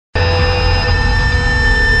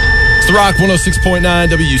The Rock 106.9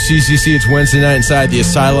 WCCC. It's Wednesday night inside the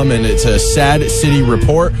Asylum, and it's a Sad City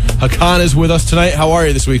Report. Hakan is with us tonight. How are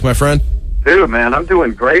you this week, my friend? Dude, man, I'm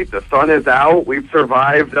doing great. The sun is out. We've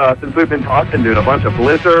survived since we've been talking, dude. A bunch of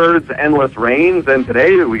blizzards, endless rains, and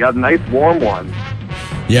today we got a nice warm one.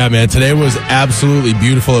 Yeah, man, today was absolutely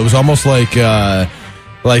beautiful. It was almost like a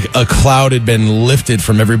cloud had been lifted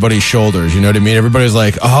from everybody's shoulders. You know what I mean? Everybody's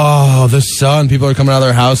like, oh, the sun. People are coming out of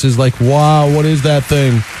their houses like, wow, what is that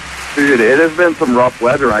thing? Dude, it has been some rough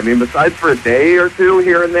weather. I mean, besides for a day or two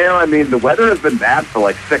here and there, I mean, the weather has been bad for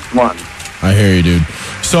like 6 months. I hear you, dude.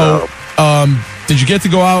 So, did you get to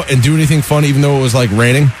go out and do anything fun even though it was like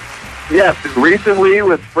raining? Yes, recently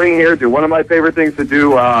with spring here, dude, one of my favorite things to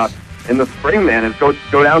do in the spring, man, is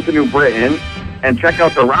go down to New Britain and check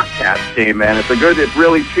out the Rock Cats game, man. It's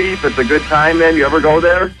really cheap. It's a good time, man. You ever go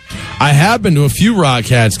there? I have been to a few Rock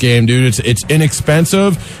Cats game, dude. It's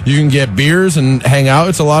inexpensive. You can get beers and hang out.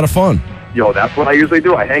 It's a lot of fun. Yo, that's what I usually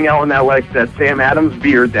do. I hang out in that Sam Adams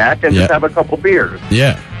beer deck and just have a couple beers.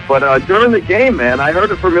 Yeah. But during the game, man, I heard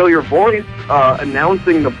a familiar voice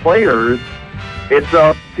announcing the players. It's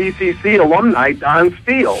CCC alumni Don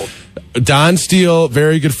Steele. Don Steele,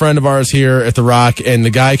 very good friend of ours here at The Rock, and the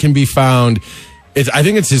guy can be found. I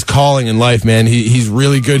think it's his calling in life, man. He's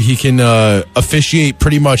really good. He can officiate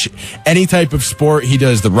pretty much any type of sport. He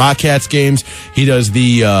does the Rock Cats games. He does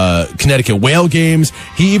the Connecticut Whale games.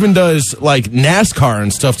 He even does like NASCAR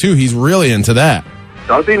and stuff too. He's really into that.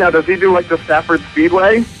 Does he? Now, does he do like the Stafford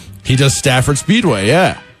Speedway? He does Stafford Speedway,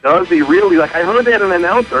 yeah. Does he really? Like, I heard they had an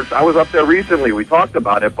announcer. I was up there recently. We talked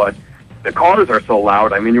about it, but the cars are so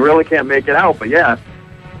loud. I mean, you really can't make it out. But yeah.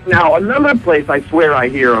 Now, another place I swear I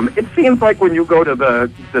hear them, it seems like when you go to the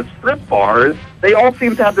strip bars, they all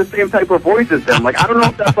seem to have the same type of voices then. Like, I don't know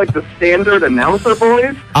if that's like the standard announcer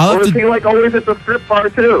voice, or is he like always at the strip bar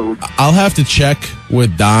too? I'll have to check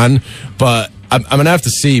with Don, but I'm going to have to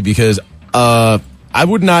see because I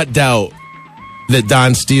would not doubt that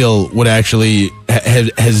Don Steele would actually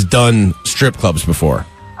has done strip clubs before.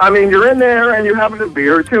 I mean, you're in there and you're having a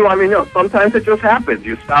beer or two. I mean, sometimes it just happens.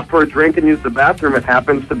 You stop for a drink and use the bathroom. It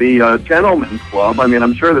happens to be a gentleman's club. I mean,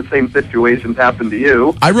 I'm sure the same situations happen to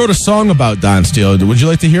you. I wrote a song about Don Steele. Would you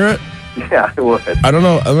like to hear it? Yeah, I would. I don't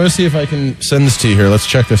know. I'm going to see if I can send this to you here. Let's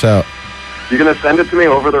check this out. You're going to send it to me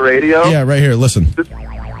over the radio? Yeah, right here. Listen.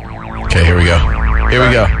 Okay, here we go. Here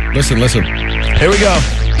we go. Listen. Here we go.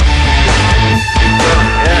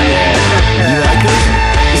 You like this?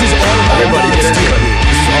 This is all about Don Steele.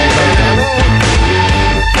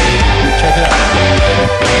 Check it out.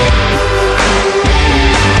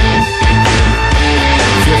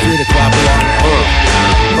 Feel free to clap along.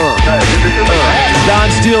 Don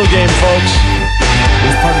Steele game, folks.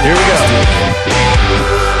 Here we go.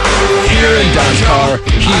 Here in Don's car,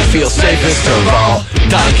 he feels safest of all.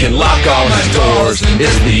 Don can lock all his doors.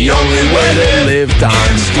 It's the only way to live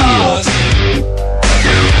Don Steele.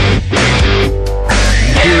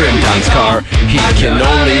 Here in Don's car, he can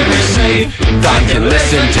only receive. Don can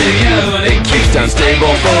listen to you. It keeps Don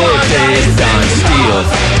stable for days. Don Steele.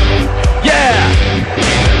 Yeah!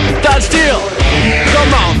 Don Steele!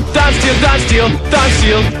 Come on! Don Steele, Don Steele, Don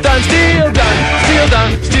Steele, Don Steele, Don Steele,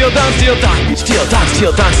 Don Steele, Don Steele, Don Steele, Don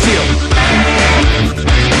Steele, Don Steele.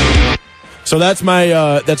 So that's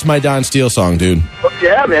my Don Steele song, dude.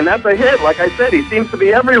 Yeah, man, that's a hit. Like I said, he seems to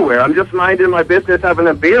be everywhere. I'm just minding my business, having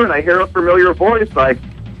a beer, and I hear a familiar voice like,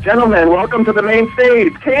 "Gentlemen, welcome to the main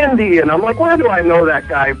stage, Candy." And I'm like, where do I know that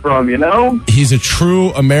guy from, you know? He's a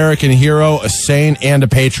true American hero, a saint, and a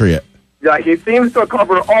patriot. Yeah, he seems to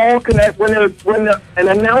cover all when an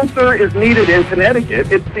announcer is needed in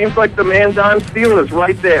Connecticut, it seems like the man Don Steele is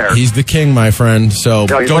right there. He's the king, my friend. So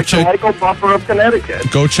he's go like check the Michael Buffer of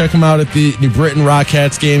Connecticut. Go check him out at the New Britain Rock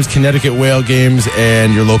Cats games, Connecticut Whale games,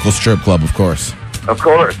 and your local strip club, of course. Of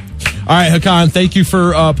course. All right, Hakan, thank you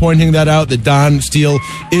for pointing that out, that Don Steele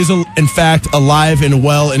is, in fact, alive and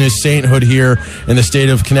well in his sainthood here in the state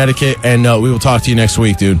of Connecticut, and we will talk to you next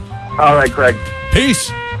week, dude. All right, Craig.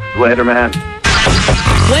 Peace. Later, man.